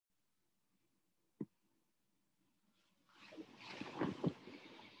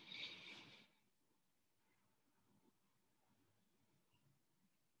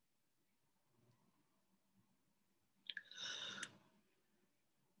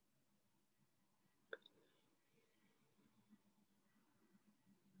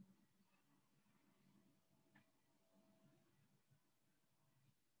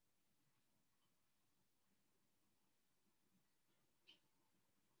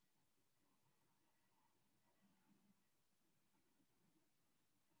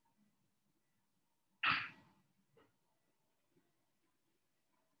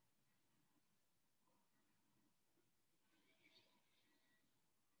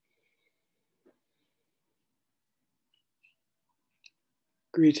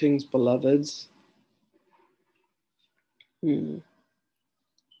Greetings, beloveds.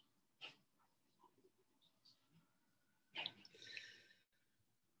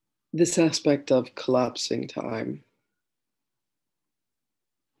 This aspect of collapsing time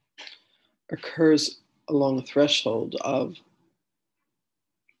occurs along a threshold of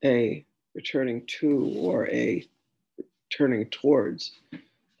a returning to or a turning towards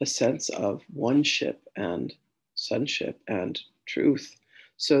a sense of oneship and sonship and truth,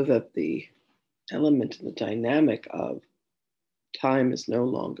 so that the element and the dynamic of time is no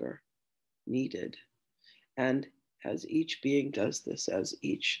longer needed. And as each being does this, as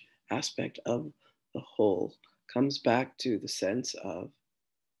each aspect of the whole comes back to the sense of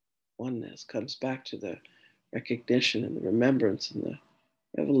oneness, comes back to the recognition and the remembrance and the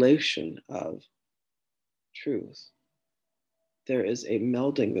revelation of truth, there is a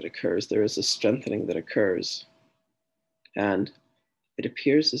melding that occurs, there is a strengthening that occurs, and it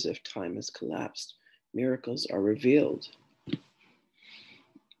appears as if time has collapsed. Miracles are revealed.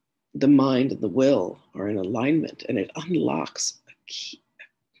 The mind and the will are in alignment, and it unlocks a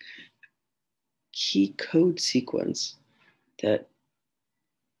key code sequence that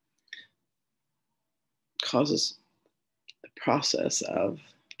causes the process of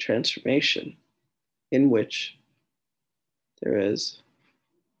transformation in which there is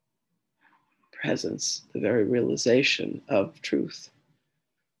presence, the very realization of truth.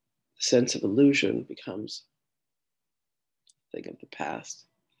 The sense of illusion becomes a thing of the past,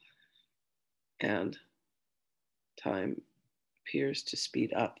 and time appears to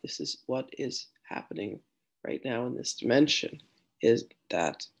speed up. This is what is happening right now in this dimension, is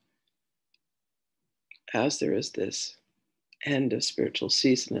that as there is this end of spiritual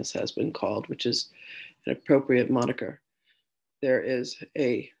season, as has been called, which is an appropriate moniker, there is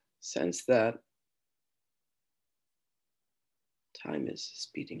a sense that time is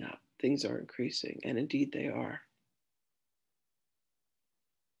speeding up. Things are increasing, and indeed they are.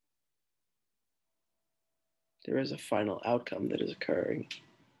 There is a final outcome that is occurring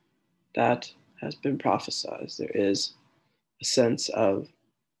that has been prophesized. There is a sense of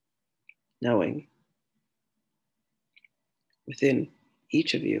knowing within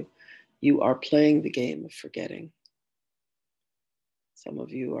each of you. You are playing the game of forgetting. Some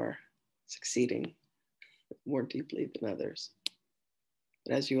of you are succeeding more deeply than others.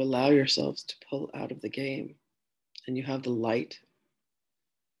 But as you allow yourselves to pull out of the game and you have the light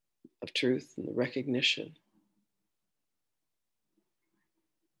of truth and the recognition,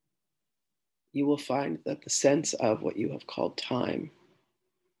 you will find that the sense of what you have called time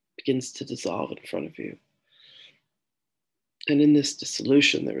begins to dissolve in front of you. And in this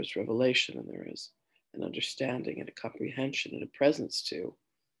dissolution, there is revelation, and there is an understanding and a comprehension and a presence to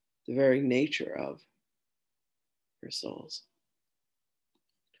the very nature of your souls.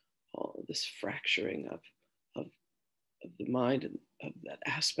 All of this fracturing of the mind and of that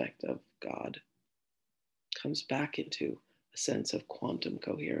aspect of God comes back into a sense of quantum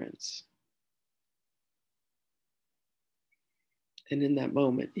coherence. And in that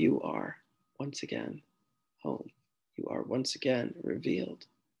moment, you are once again home. You are once again revealed.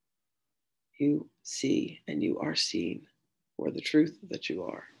 You see and you are seen for the truth that you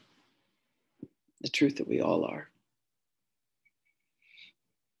are, the truth that we all are.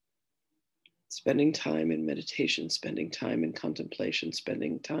 Spending time in meditation, spending time in contemplation,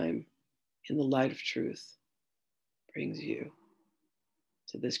 spending time in the light of truth brings you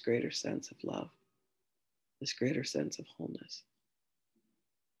to this greater sense of love, this greater sense of wholeness.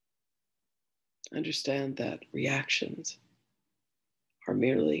 Understand that reactions are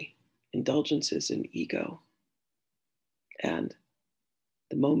merely indulgences in ego. And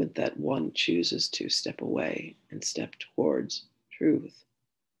the moment that one chooses to step away and step towards truth,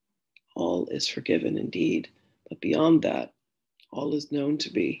 all is forgiven indeed. But beyond that, all is known to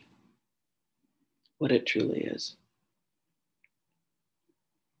be what it truly is.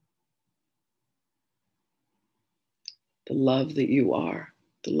 The love that you are,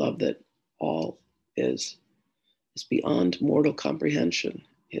 the love that all is beyond mortal comprehension.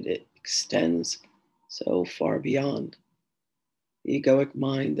 It extends so far beyond the egoic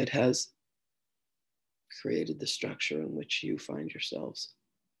mind that has created the structure in which you find yourselves.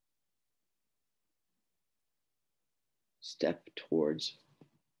 Step towards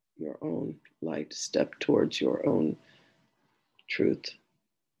your own light, step towards your own truth.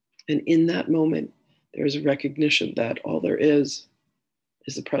 And in that moment, there is a recognition that all there is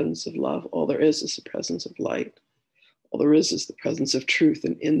the presence of love. All there is the presence of light. All there is the presence of truth.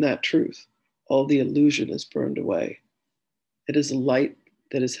 And in that truth, all the illusion is burned away. It is a light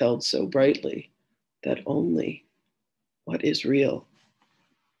that is held so brightly that only what is real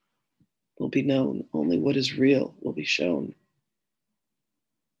will be known. Only what is real will be shown.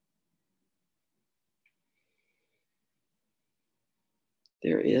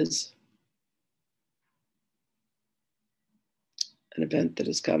 There is an event that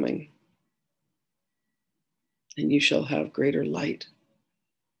is coming, and you shall have greater light.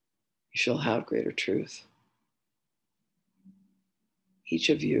 You shall have greater truth. Each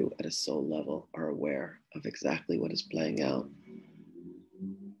of you at a soul level are aware of exactly what is playing out.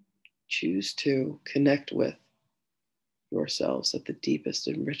 Choose to connect with yourselves at the deepest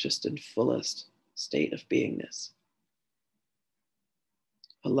and richest and fullest state of beingness.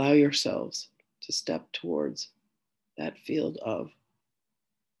 Allow yourselves to step towards that field of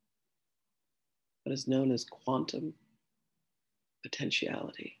what is known as quantum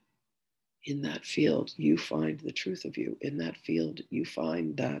potentiality. In that field, you find the truth of you. In that field, you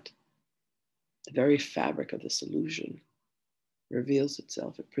find that the very fabric of this illusion reveals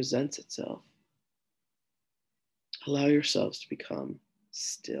itself, it presents itself. Allow yourselves to become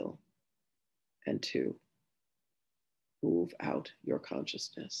still and to move out your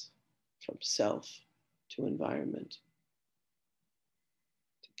consciousness from self to environment,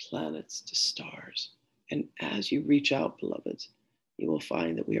 to planets, to stars. And as you reach out, beloveds, you will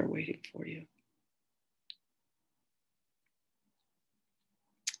find that we are waiting for you.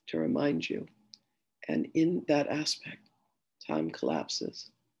 To remind you, and in that aspect, time collapses.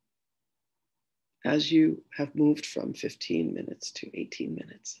 As you have moved from 15 minutes to 18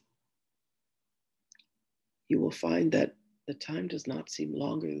 minutes, you will find that the time does not seem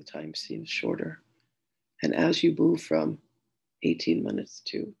longer, the time seems shorter. And as you move from 18 minutes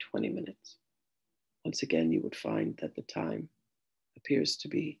to 20 minutes, once again, you would find that the time appears to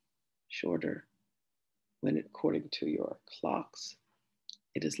be shorter when, according to your clocks,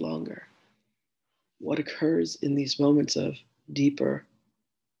 it is longer. What occurs in these moments of deeper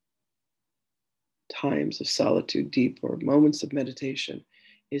times of solitude, deeper moments of meditation,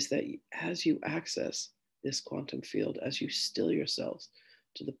 is that as you access this quantum field, as you still yourselves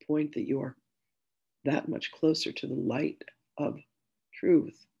to the point that you are that much closer to the light of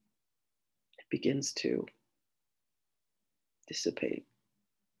truth, it begins to dissipate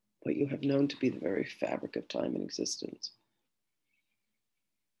what you have known to be the very fabric of time and existence.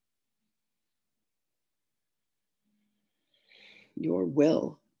 Your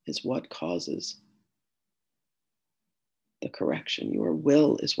will is what causes the correction. Your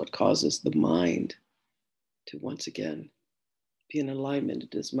will is what causes the mind to once again be in alignment.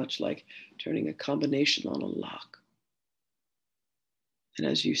 It is much like turning a combination on a lock. And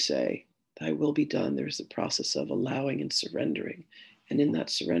as you say, thy will be done, there is a process of allowing and surrendering. And in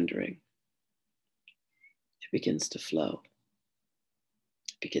that surrendering, it begins to flow.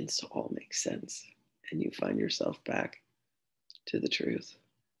 It begins to all make sense. And you find yourself back to the truth.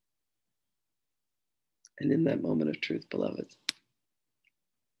 And in that moment of truth, beloved,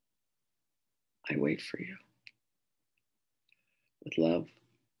 I wait for you with love,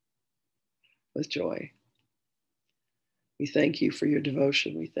 with joy. We thank you for your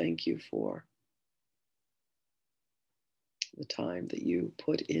devotion. We thank you for the time that you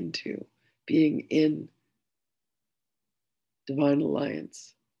put into being in divine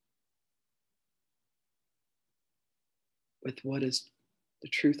alliance with what is the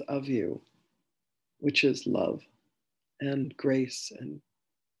truth of you, which is love and grace and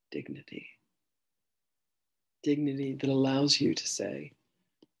dignity. Dignity that allows you to say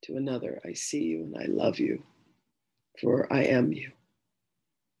to another, I see you and I love you, for I am you.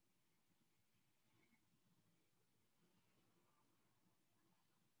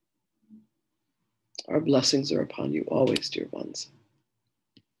 Our blessings are upon you always, dear ones,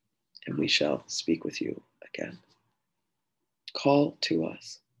 and we shall speak with you again. Call to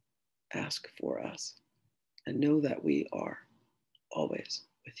us, ask for us, and know that we are always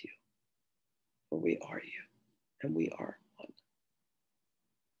with you, for we are you, and we are one.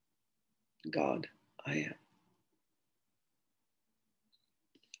 God, I am.